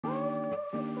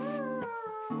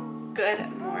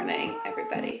Good morning,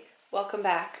 everybody. Welcome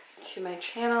back to my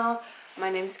channel. My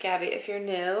name's Gabby. If you're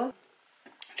new,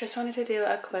 just wanted to do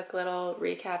a quick little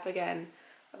recap again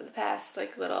of the past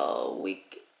little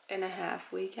week and a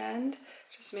half weekend.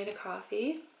 Just made a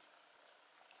coffee.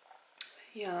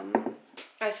 Yum.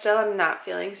 I still am not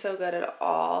feeling so good at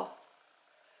all.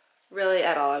 Really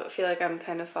at all. I feel like I'm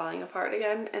kind of falling apart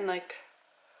again, and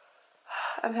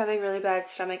I'm having really bad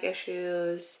stomach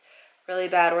issues. Really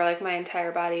bad where my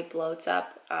entire body bloats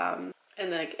up and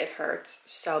it hurts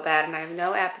so bad, and I have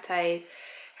no appetite,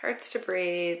 hurts to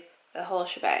breathe, the whole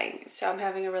shebang. So I'm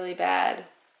having a really bad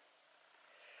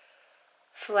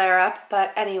flare up.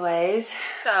 But anyways,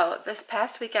 so this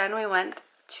past weekend we went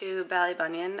to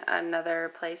Ballybunion,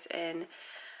 another place in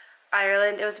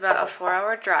Ireland. It was about a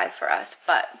 4-hour drive for us,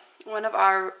 but one of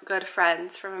our good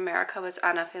friends from America was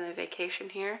on a family vacation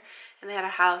here, and they had a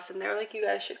house, and they were like, you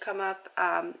guys should come up,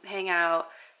 hang out,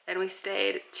 and we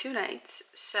stayed 2 nights,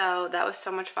 so that was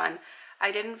so much fun.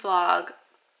 I didn't vlog,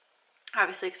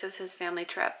 obviously, because it was his family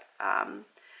trip,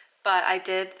 but I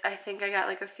think I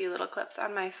got a few little clips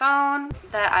on my phone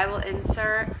that I will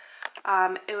insert.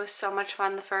 It was so much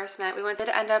fun the first night. We went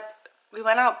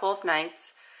out both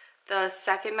nights. The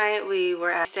second night we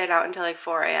stayed out until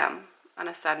 4 a.m. on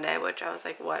a Sunday, which I was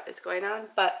like, what is going on?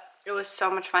 But it was so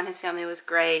much fun. His family was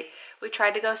great. We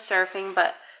tried to go surfing,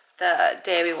 but the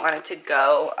day we wanted to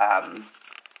go,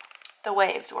 the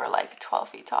waves were 12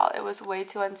 feet tall. It was way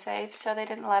too unsafe, so they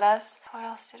didn't let us. What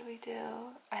else did we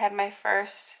do? I had my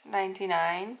first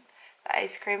 99, the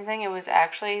ice cream thing. It was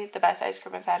actually the best ice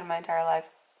cream I've had in my entire life.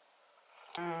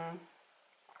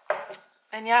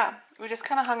 And yeah, we just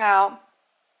kind of hung out.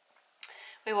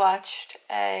 We watched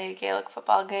a Gaelic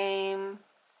football game.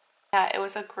 Yeah, it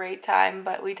was a great time,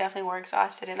 but we definitely were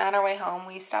exhausted. And on our way home,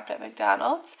 we stopped at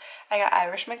McDonald's. I got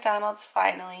Irish McDonald's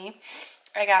finally.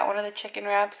 I got one of the chicken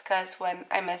wraps because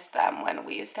I missed them when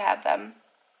we used to have them.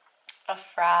 A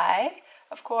fry,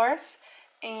 of course,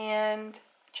 and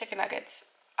chicken nuggets.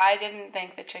 I didn't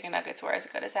think the chicken nuggets were as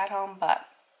good as at home, but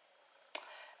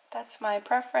that's my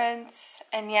preference.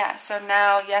 And yeah, so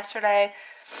now yesterday,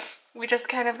 we just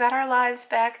kind of got our lives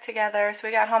back together. So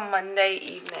we got home Monday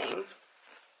evening.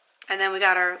 And then we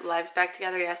got our lives back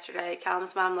together yesterday.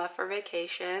 Callum's mom left for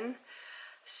vacation.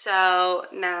 So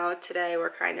now today we're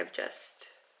kind of just,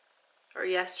 or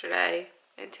yesterday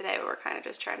and today we're kind of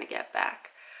just trying to get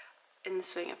back in the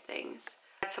swing of things.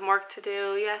 I had some work to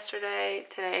do yesterday,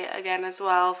 today again as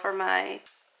well for my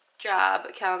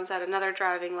job. Callum's had another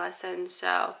driving lesson.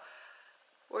 So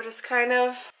we're just kind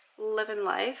of living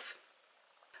life.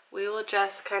 We will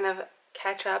just kind of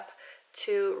catch up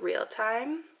to real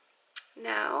time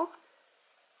now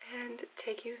and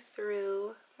take you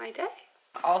through my day.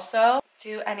 Also,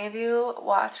 do any of you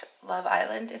watch Love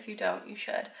Island? If you don't, you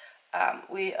should.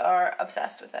 We are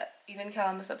obsessed with it. Even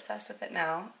Callum is obsessed with it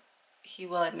now. He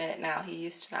will admit it now. He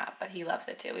used to not, but he loves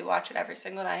it too. We watch it every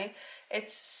single night.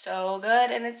 It's so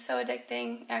good and it's so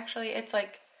addicting. Actually, it's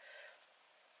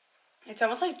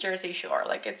almost like Jersey Shore.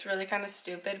 It's really kind of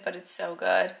stupid, but it's so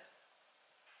good.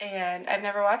 And I've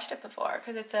never watched it before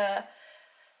because it's a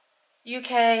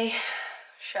UK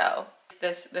show.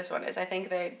 This one is. I think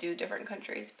they do different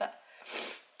countries, but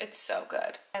it's so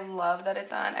good. I love that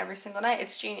it's on every single night.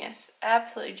 It's genius.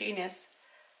 Absolutely genius.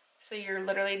 So you're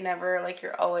literally never,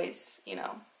 you're always,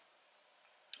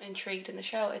 intrigued in the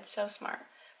show. It's so smart.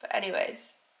 But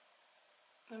anyways,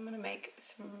 I'm gonna make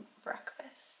some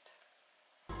breakfast.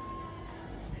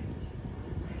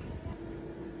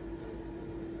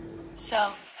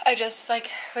 So I just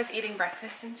was eating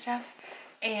breakfast and stuff,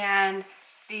 and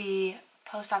the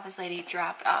post office lady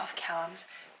dropped off Callum's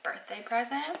birthday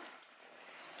present.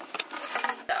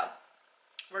 So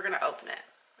we're gonna open it.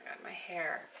 Oh my god, my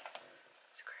hair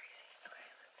is crazy. Okay,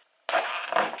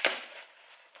 let's.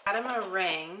 Got him a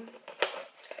ring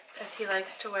because he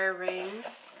likes to wear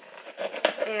rings,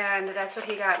 and that's what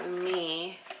he got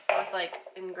me with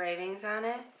engravings on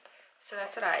it. So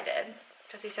that's what I did.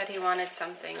 Because he said he wanted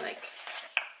something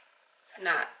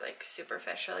not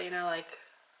superficial,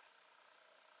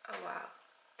 oh wow,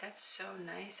 that's so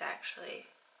nice actually.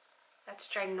 That's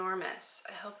ginormous.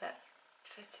 I hope that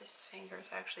fits his fingers.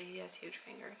 Actually, he has huge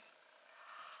fingers.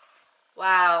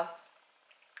 Wow,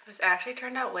 this actually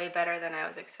turned out way better than I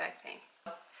was expecting.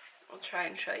 I'll try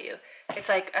and show you. It's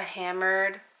a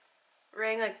hammered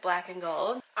ring, black and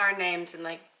gold. Our names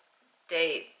and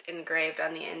date engraved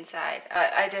on the inside.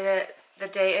 I did it. The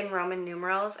date in Roman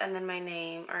numerals, and then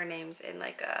our names in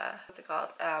what's it called?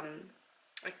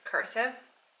 Cursive.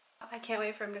 I can't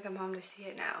wait for him to come home to see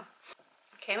it now.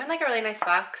 It came in a really nice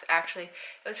box actually.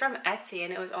 It was from Etsy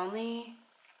and it was only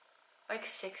like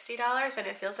 $60 and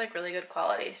it feels like really good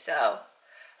quality. So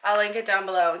I'll link it down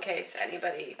below in case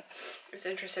anybody is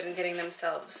interested in getting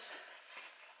themselves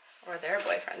or their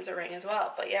boyfriends a ring as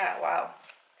well. But yeah, wow.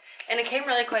 And it came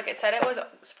really quick. It said it was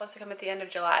supposed to come at the end of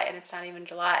July and it's not even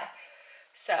July.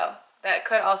 So that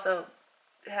could also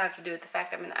have to do with the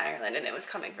fact I'm in Ireland and it was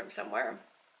coming from somewhere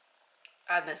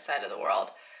on this side of the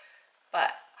world.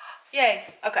 But yay.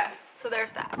 Okay, so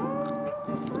there's that.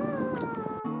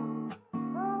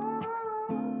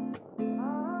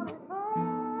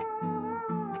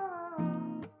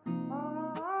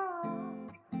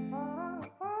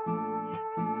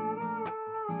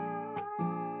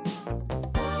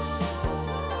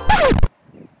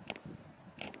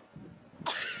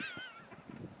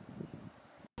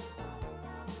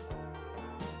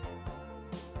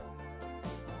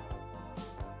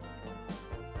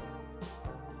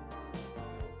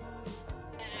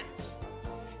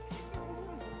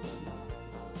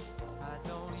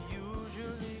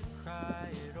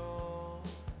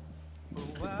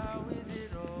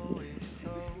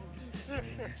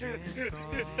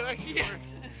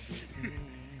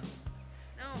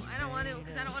 No, I don't want to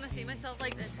because I don't want to see myself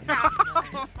like this.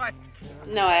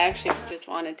 No, I actually just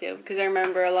wanted to because I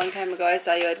remember a long time ago I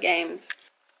saw you at games.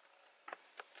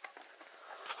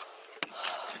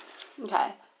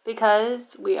 Okay,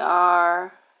 because we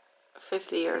are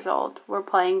 50 years old, we're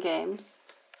playing games.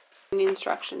 The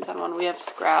instructions on one, we have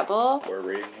Scrabble. We're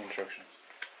reading the instructions.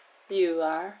 You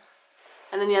are.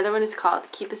 And then the other one is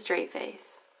called Keep a Straight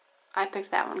Face. I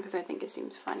picked that one because I think it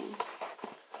seems funny.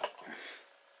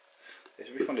 It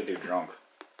should be fun to do drunk.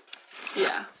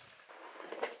 Yeah.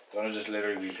 Don't I just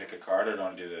literally pick a card or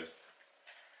don't I do this?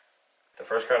 The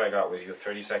first card I got was you have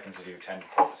 30 seconds to do 10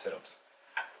 sit-ups.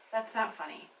 That's not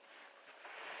funny.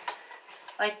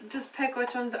 Like, just pick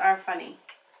which ones are funny.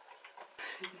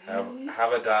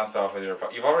 Have a dance off with your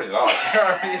opponent. You've already lost. You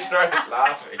already started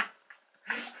laughing.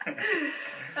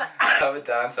 Have a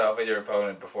dance off with your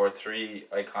opponent before 3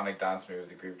 iconic dance moves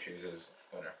the group chooses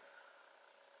winner.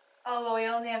 Oh, well, we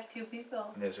only have 2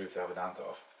 people. And this we have to have a dance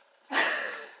off.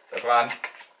 So come on.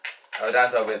 Have a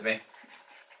dance off with me.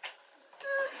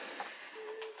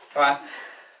 Come on.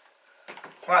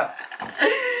 Come on.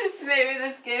 Maybe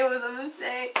this game was a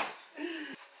mistake.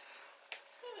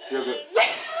 You're good.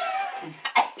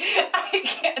 I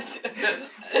can't do this.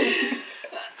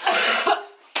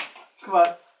 Come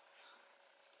on.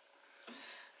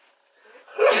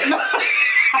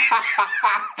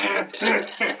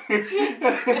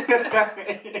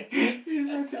 You're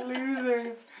such a loser.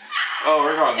 Oh,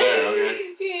 we're going there,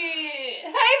 okay.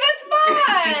 Hey, that's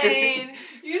mine!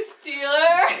 You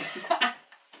stealer!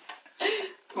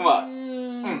 Come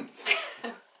on.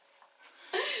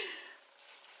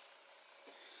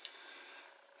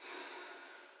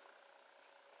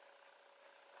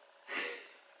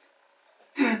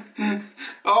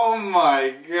 Oh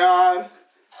my god.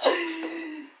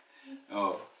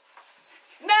 Oh.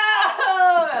 No!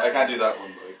 I can't do that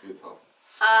one, but I could help.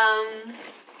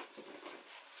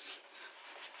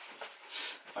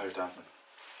 Oh, you're dancing.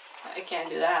 I can't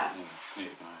do that. Yeah,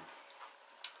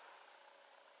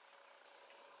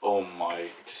 oh my.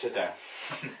 Just sit down.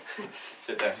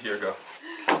 Sit down. Here we go.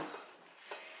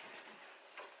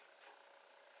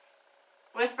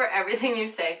 Whisper everything you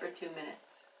say for 2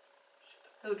 minutes.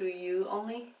 Who do you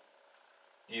only?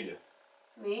 You do.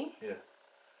 Me? Yeah.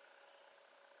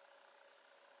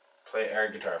 Play air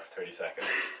guitar for 30 seconds.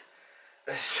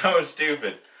 That's so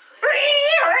stupid.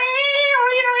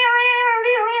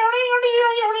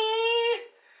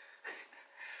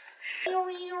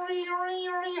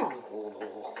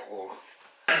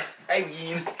 I mean,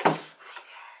 you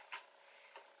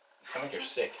sound like you're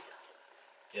sick.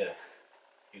 Yeah.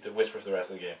 You have to whisper for the rest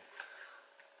of the game.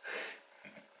 Oh,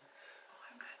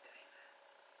 I'm not doing that.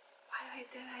 Why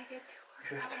did I get too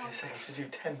You have 30 seconds to do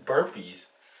 10 burpees.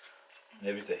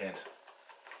 Maybe it's a hint.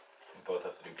 We both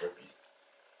have to do burpees.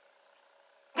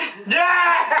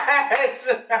 Yes!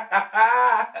 Do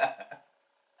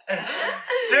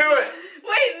it!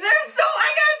 Wait, there's so I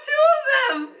got 2 of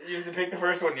them! You have to pick the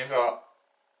first one you saw.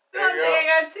 No, I'm saying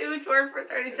I got 2 which work for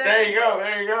 30 seconds. There you go,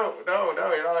 there you go. No,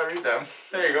 you're not allowed to read them.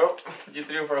 There you go. You have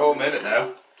to do it for a whole minute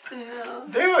now. Yeah.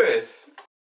 Do it!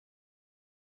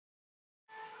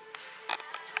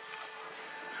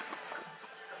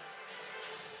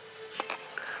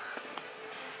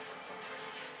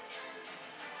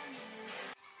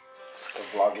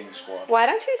 The vlogging squad. Why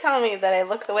don't you tell me that I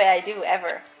look the way I do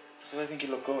ever? Because I think you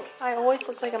look good. I always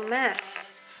look like a mess.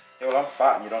 Yeah, well, I'm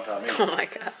fat and you don't tell me. Oh my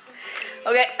god.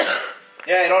 Okay.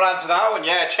 Yeah, you don't answer that one.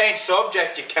 Yeah, change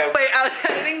subject, you cow. Wait, I was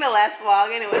editing the last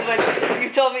vlog and it was when you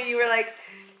told me you were like,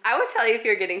 I would tell you if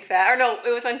you're getting fat. Or no,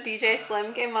 it was when DJ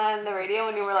Slim came on the radio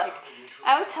and you were like,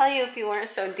 I would tell you if you weren't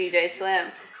so DJ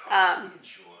Slim.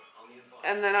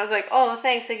 And then I was like, oh,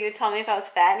 thanks. Like, you would tell me if I was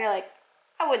fat. And you're like,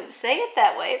 I wouldn't say it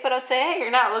that way, but I'd say, hey,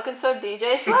 you're not looking so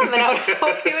DJ Slim. And I would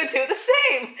hope you would do the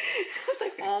same. I was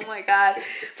like, oh my God.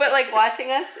 But like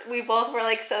watching us, we both were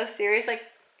like so serious. Like,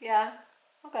 yeah,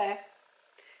 okay.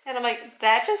 And I'm like,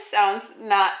 that just sounds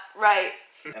not right.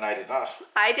 And I did not.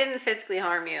 I didn't physically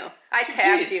harm you. I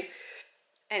tapped you.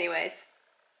 Anyways,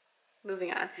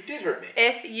 moving on. You did hurt me.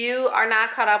 If you are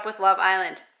not caught up with Love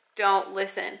Island, don't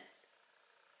listen.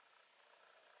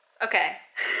 Okay.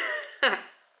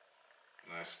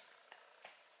 Nice.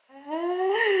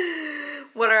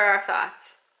 What are our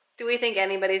thoughts? Do we think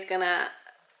anybody's gonna...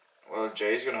 Well,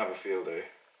 Jay's gonna have a field day.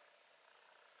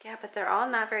 Yeah, but they're all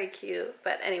not very cute.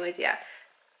 But anyways, yeah.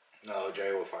 No,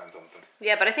 Jay will find something.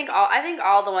 Yeah, but I think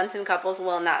all the ones in couples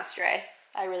will not stray.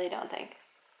 I really don't think.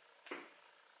 I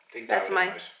think That's David my...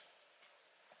 might.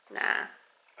 Nah.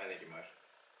 I think he might.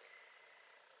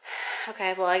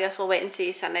 Okay, well, I guess we'll wait and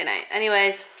see Sunday night.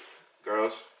 Anyways.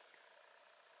 Girls?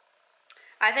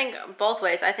 I think both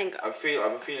ways. I think... I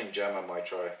have a feeling Gemma might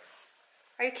try.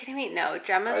 Are you kidding me? No,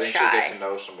 Gemma's shy. I think she'll get to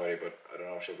know somebody, but I don't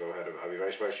know if she'll go ahead of it. I'll be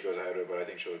very surprised if she goes ahead of it, but I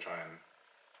think she'll try and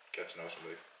get to know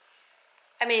somebody.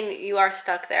 I mean, you are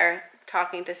stuck there.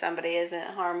 Talking to somebody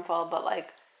isn't harmful, but like,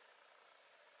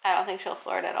 I don't think she'll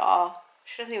flirt at all.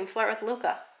 She doesn't even flirt with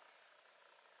Luca.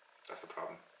 That's the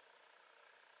problem.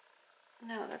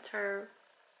 No, that's her.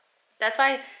 That's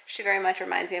why she very much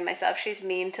reminds me of myself. She's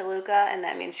mean to Luca, and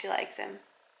that means she likes him.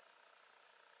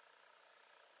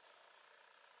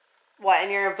 What,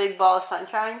 and you're a big ball of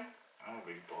sunshine? I'm a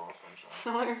big ball of sunshine.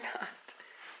 No, you're not.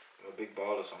 I'm a big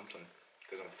ball of something.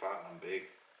 Because I'm fat and I'm big.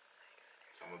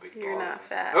 So I'm a big You're ball not of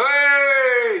fat.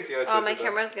 Hey! See how I Oh, my twisted that?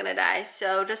 camera's gonna die.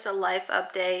 So, just a life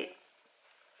update.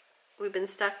 We've been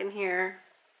stuck in here.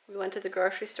 We went to the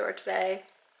grocery store today.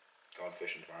 Going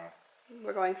fishing tomorrow.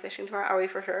 We're going fishing tomorrow. Are we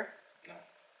for sure? No.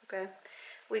 Okay.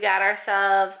 We got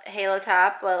ourselves Halo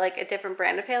Top, but like a different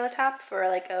brand of Halo Top for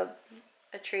like a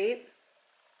treat.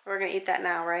 We're gonna eat that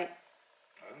now, right?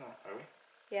 I don't know. Are we?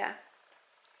 Yeah.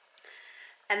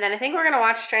 And then I think we're gonna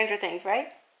watch Stranger Things, right?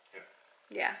 Yeah.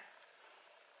 Yeah.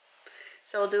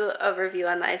 So we'll do a review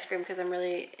on the ice cream because I'm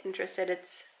really interested.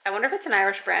 I wonder if it's an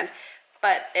Irish brand,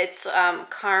 but it's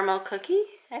caramel cookie,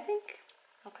 I think.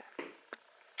 Okay.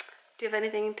 Do you have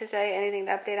anything to say, anything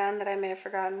to update on that I may have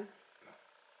forgotten? No.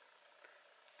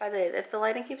 By the way, if the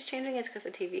lighting keeps changing, it's because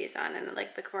the TV is on and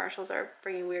like the commercials are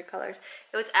bringing weird colors.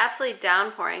 It was absolutely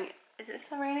downpouring. Is it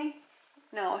still raining?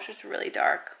 No, it's just really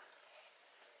dark.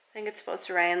 I think it's supposed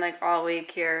to rain like all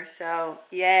week here, so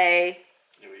yay.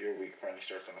 Yeah, but your week apparently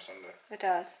starts on a Sunday. It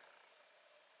does.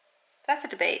 That's a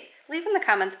debate. Leave in the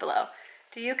comments below.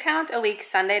 Do you count a week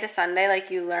Sunday to Sunday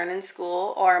like you learn in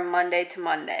school or Monday to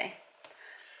Monday?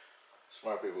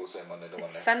 Smart people will say Monday to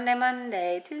Monday. Sunday,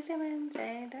 Monday, Tuesday,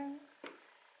 Wednesday.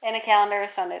 And a calendar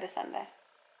is Sunday to Sunday.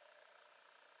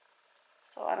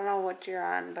 So I don't know what you're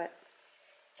on, but...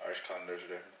 Irish calendars are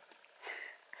different.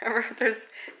 Remember, there's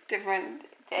different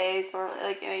days or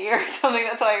like in a year or something.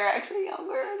 That's why you're actually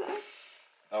younger.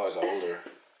 I was older.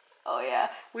 Oh yeah,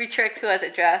 we tricked who has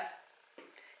a dress,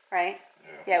 right?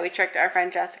 Yeah, we tricked our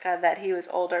friend Jessica that he was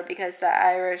older because the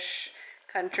Irish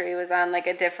country was on like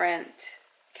a different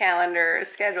calendar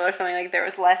schedule or something. Like there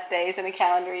was less days in a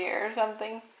calendar year or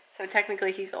something. So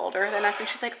technically he's older than us. And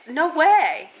she's like, no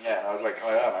way. Yeah, and I was like,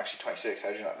 oh yeah, I'm actually 26. How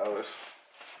did you not know this?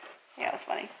 Yeah, it was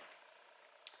funny.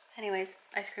 Anyways,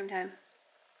 ice cream time.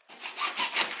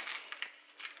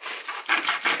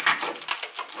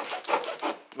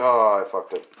 Oh, I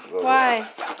fucked it. Why?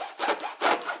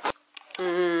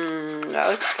 That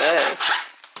looks good.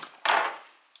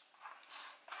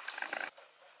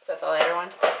 Is that the lighter one?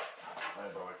 I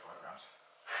bought like 5 grams.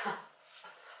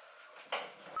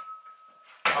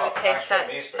 Taste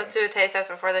test. Let's do a taste test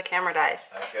before the camera dies.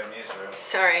 Actually, I'm used to it.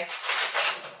 Sorry.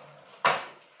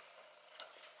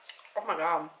 Oh my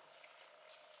god.